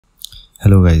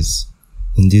Hello guys,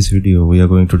 in this video we are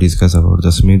going to discuss about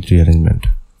the Schmidt rearrangement.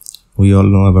 We all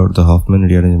know about the Hofmann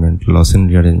rearrangement, Lossen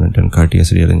rearrangement and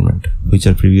curtius rearrangement, which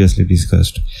are previously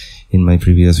discussed in my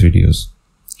previous videos.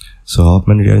 So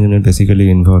Hofmann rearrangement basically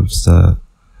involves the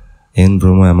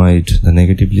N-bromoamide, the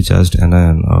negatively charged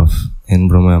anion of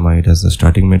N-bromoamide as the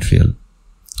starting material.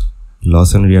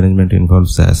 Lossen rearrangement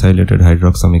involves the acylated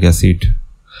hydroxamic acid,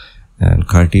 and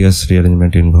curtius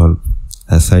rearrangement involves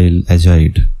acyl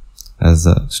azide as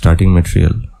the starting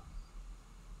material.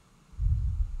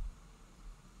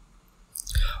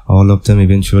 All of them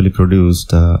eventually produce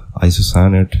the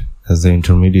isocyanate as the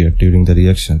intermediate during the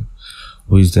reaction,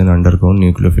 which then undergo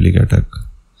nucleophilic attack.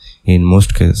 In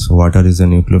most cases, water is a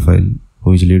nucleophile,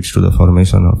 which leads to the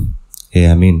formation of a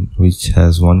amine, which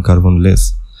has one carbon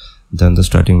less than the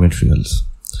starting materials.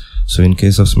 So in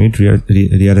case of Schmidt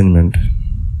rearrangement,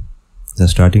 the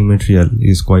starting material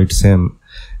is quite same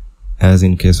as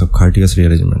in case of curtius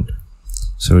rearrangement.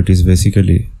 So it is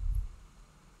basically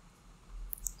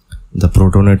the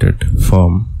protonated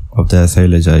form of the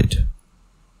acyl azide.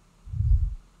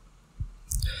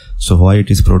 So why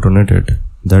it is protonated,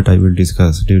 that I will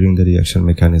discuss during the reaction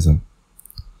mechanism.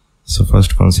 So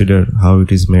first consider how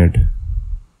it is made.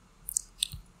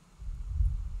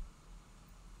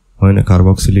 When a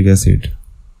carboxylic acid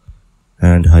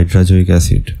and hydrazoic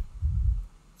acid,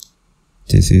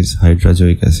 this is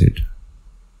hydrazoic acid.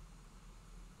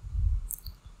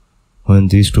 When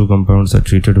these two compounds are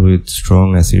treated with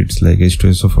strong acids like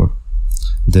H2SO4,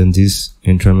 then this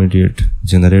intermediate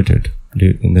generated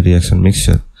in the reaction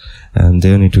mixture, and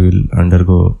then it will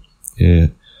undergo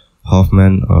a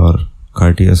Hofmann or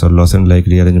curtius or Lossen like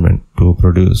rearrangement to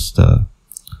produce the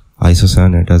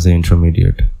isocyanate as the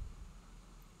intermediate.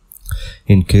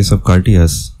 In case of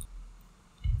curtius,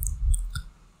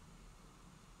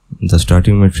 the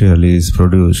starting material is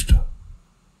produced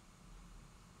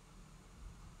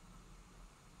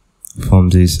from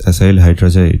this acyl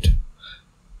hydrazide.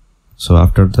 So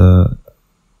after the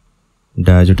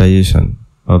diazotization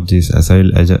of this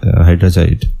acyl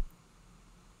hydrazide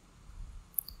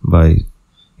by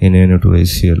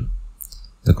NaNO2HCl,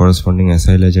 the corresponding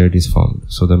acyl azide is formed.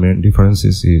 So the main difference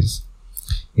is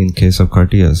in case of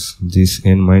curtius, this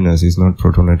N- is not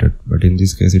protonated, but in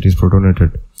this case it is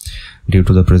protonated due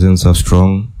to the presence of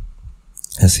strong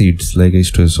acids like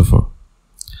H2SO4.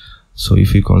 So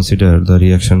if we consider the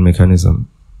reaction mechanism,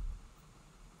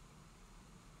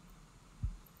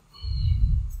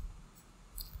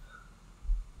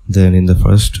 then in the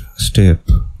first step,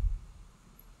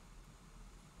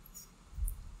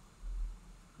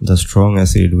 the strong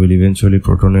acid will eventually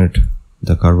protonate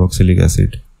the carboxylic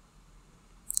acid,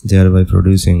 thereby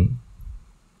producing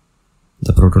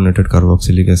the protonated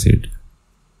carboxylic acid,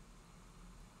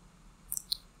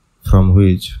 from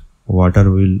which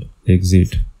water will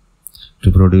exit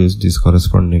to produce this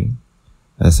corresponding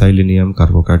acylinium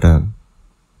carbocation,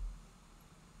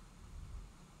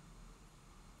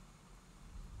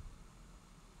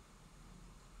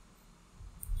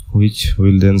 which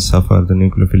will then suffer the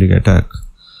nucleophilic attack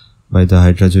by the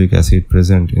hydrazoic acid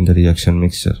present in the reaction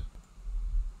mixture.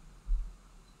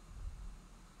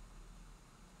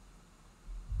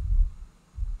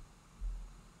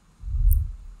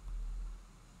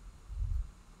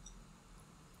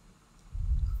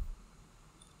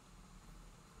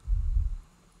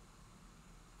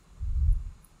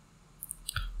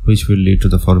 Which will lead to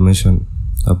the formation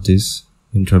of this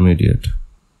intermediate.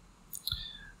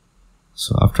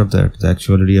 So after that, the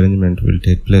actual rearrangement will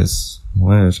take place,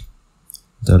 where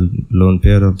the lone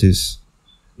pair of this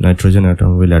nitrogen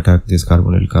atom will attack this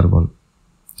carbonyl carbon,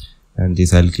 and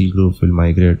this alkyl group will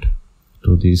migrate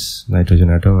to this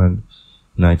nitrogen atom, and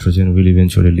nitrogen will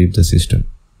eventually leave the system,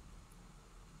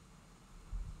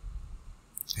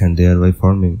 and thereby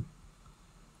forming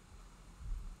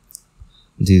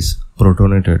this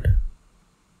protonated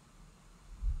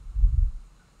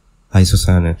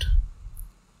isocyanate,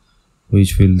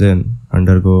 which will then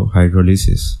undergo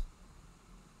hydrolysis,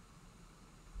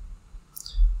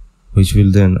 which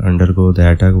will then undergo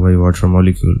the attack by water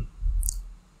molecule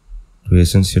to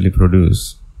essentially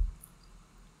produce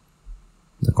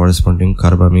the corresponding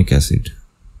carbamic acid,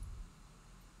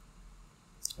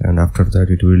 and after that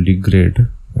it will degrade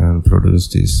and produce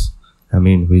this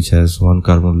amine, which has one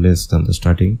carbon less than the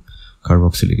starting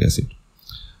carboxylic acid.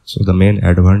 So the main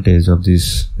advantage of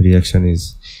this reaction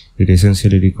is it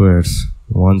essentially requires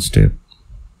one step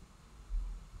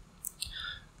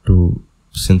to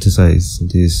synthesize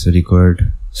this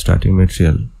required starting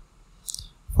material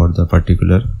for the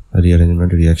particular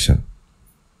rearrangement reaction.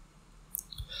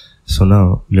 So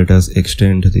now let us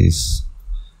extend this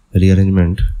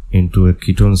rearrangement into a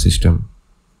ketone system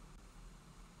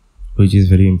which is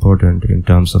very important in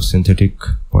terms of synthetic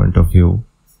point of view.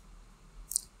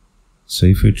 So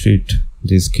if we treat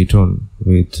this ketone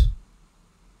with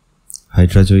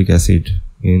hydrazoic acid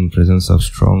in presence of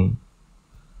strong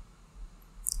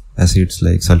acids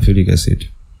like sulfuric acid,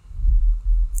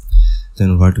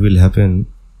 then what will happen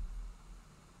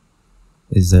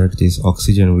is that this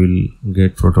oxygen will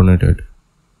get protonated,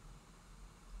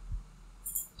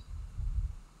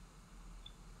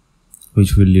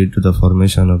 which will lead to the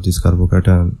formation of this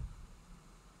carbocation.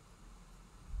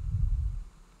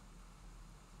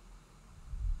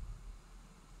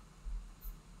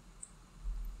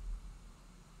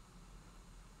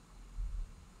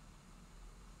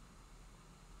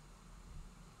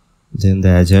 Then the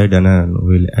azide anion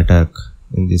will attack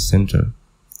in this center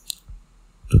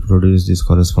to produce this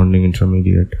corresponding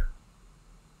intermediate.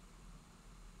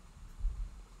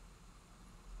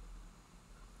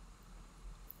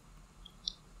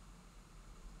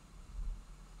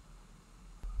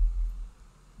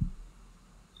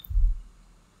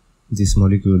 This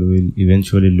molecule will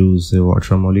eventually lose a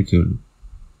water molecule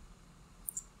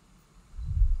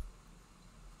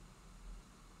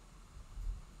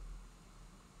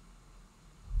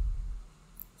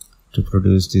to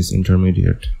produce this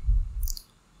intermediate,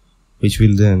 which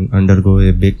will then undergo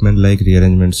a Beckmann-like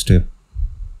rearrangement step,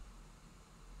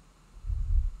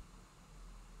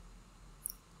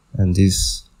 and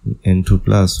this N2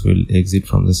 plus will exit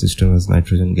from the system as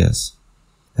nitrogen gas,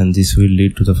 and this will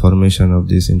lead to the formation of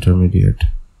this intermediate.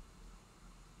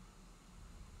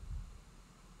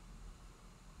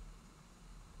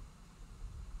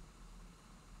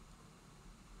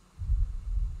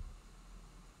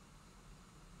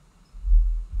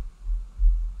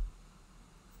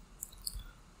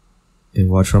 A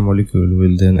water molecule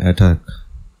will then attack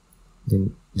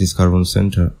this carbon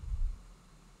center,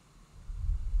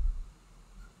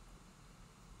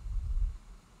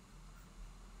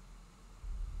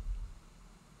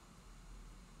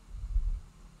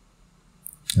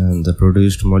 and the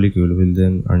produced molecule will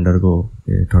then undergo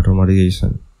a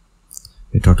tautomerization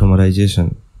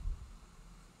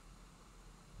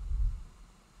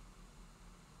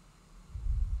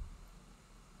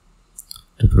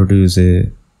to produce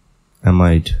a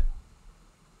amide.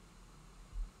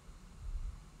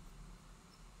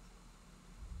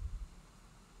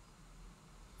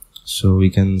 So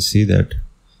we can see that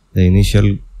the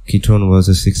initial ketone was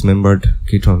a 6-membered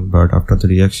ketone, but after the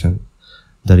reaction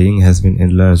the ring has been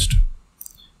enlarged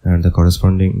and the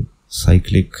corresponding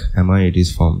cyclic amide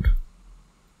is formed.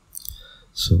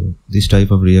 So this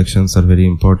type of reactions are very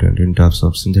important in terms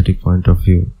of synthetic point of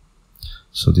view.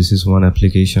 So this is one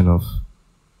application of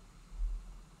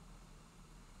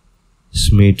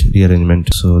Schmidt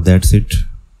rearrangement. So that's it.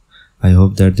 I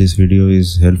hope that this video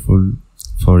is helpful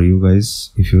for you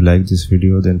guys. If you like this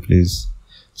video, then please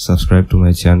subscribe to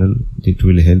my channel. It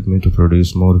will help me to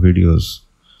produce more videos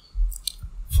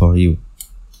for you.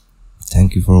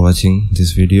 Thank you for watching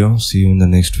this video. See you in the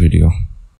next video.